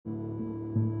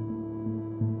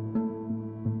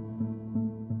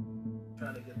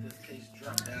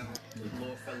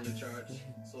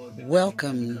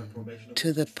Welcome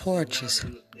to the Portress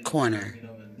Corner.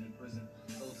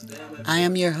 I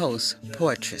am your host,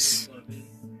 Portress.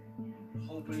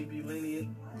 Hoping he be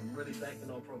lenient. I'm really banking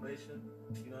on probation.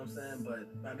 You know what I'm saying?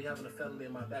 But by me having a felony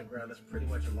in my background, that's pretty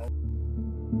much a long.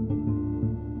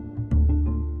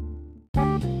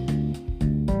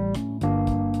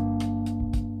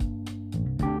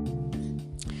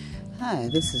 Hi,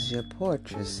 this is your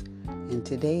Portress, and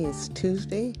today is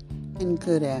Tuesday, and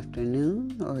good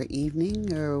afternoon, or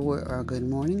evening, or good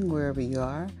morning, wherever you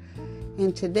are.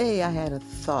 And today I had a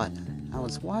thought. I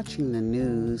was watching the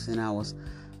news, and I was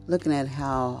looking at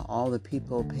how all the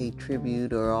people pay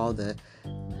tribute, or all the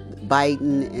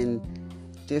Biden and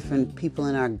different people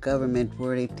in our government,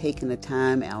 where they've taken the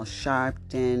time, Al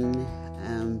Sharpton,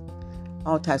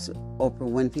 all types of Oprah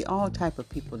Winfrey, all type of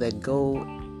people that go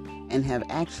and have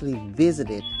actually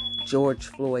visited George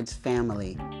Floyd's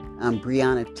family,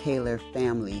 Breonna Taylor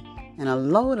family, and a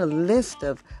list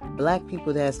of black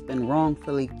people that's been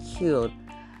wrongfully killed.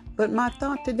 But my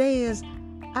thought today is,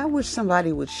 I wish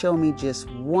somebody would show me just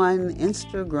one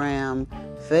Instagram,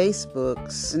 Facebook,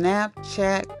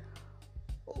 Snapchat,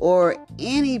 or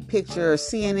any picture or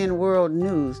CNN World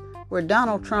News where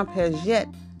Donald Trump has yet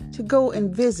to go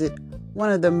and visit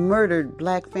one of the murdered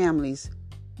black families'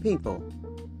 people.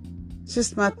 It's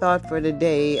just my thought for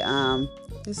today.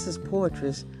 This is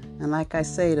Portress, and like I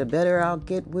say, the better I'll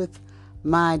get with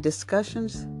my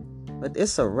discussions, but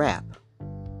it's a wrap.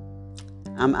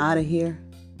 I'm out of here.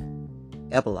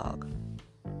 Epilogue.